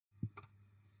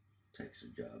Takes her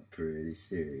job pretty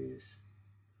serious.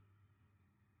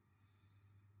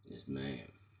 Yes, ma'am.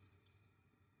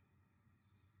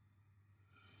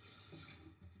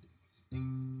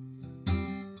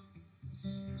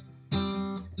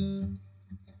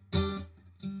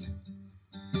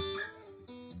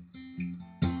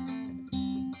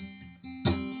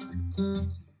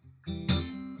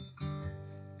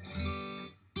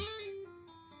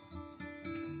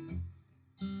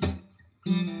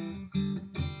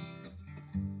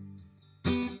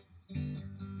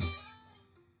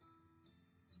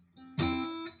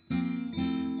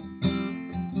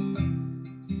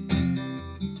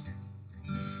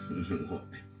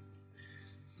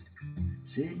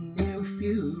 Sitting there with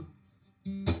you,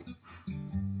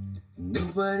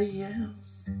 nobody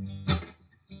else.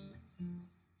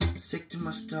 Sick to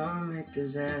my stomach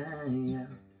cause I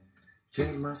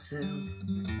drink myself.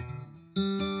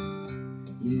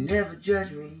 You never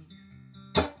judge me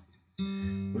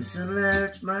when sunlight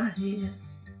hurts my head.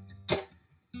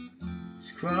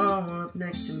 Just crawl up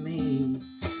next to me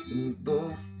and we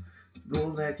both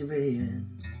go back to bed.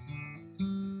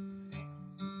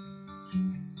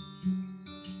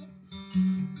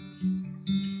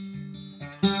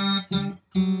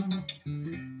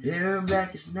 Hair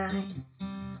black as night,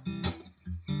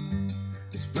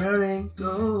 it's brown and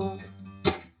gold.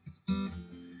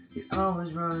 You're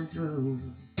always running through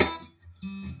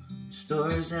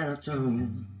stories that I told.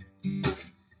 I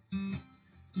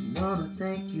wanna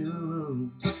thank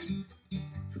you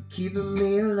for keeping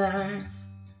me alive,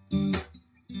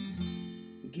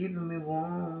 keeping me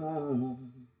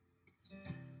warm,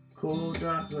 cold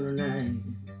dark winter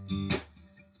nights.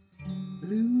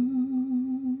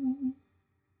 Blue,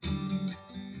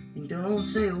 and don't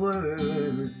say a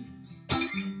word.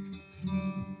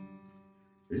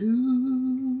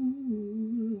 Blue,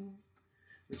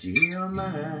 but you're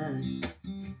mine.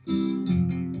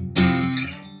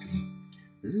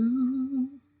 Blue,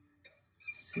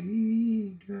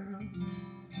 see girl,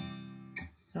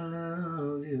 I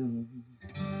love you.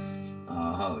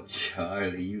 Oh,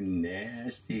 Charlie, you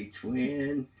nasty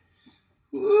twin.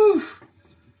 Woo!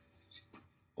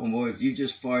 Oh boy, if you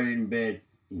just farted in bed,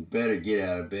 you better get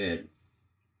out of bed.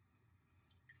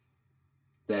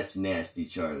 That's nasty,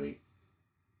 Charlie.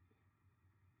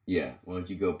 Yeah, why don't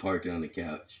you go park it on the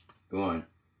couch? Go on.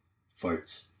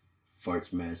 Farts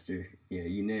master. Yeah,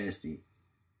 you nasty.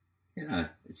 Yeah,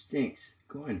 it stinks.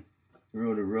 Go on. You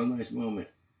ruined a real nice moment.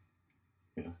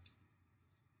 Yeah.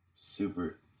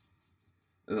 Super.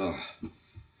 Ugh.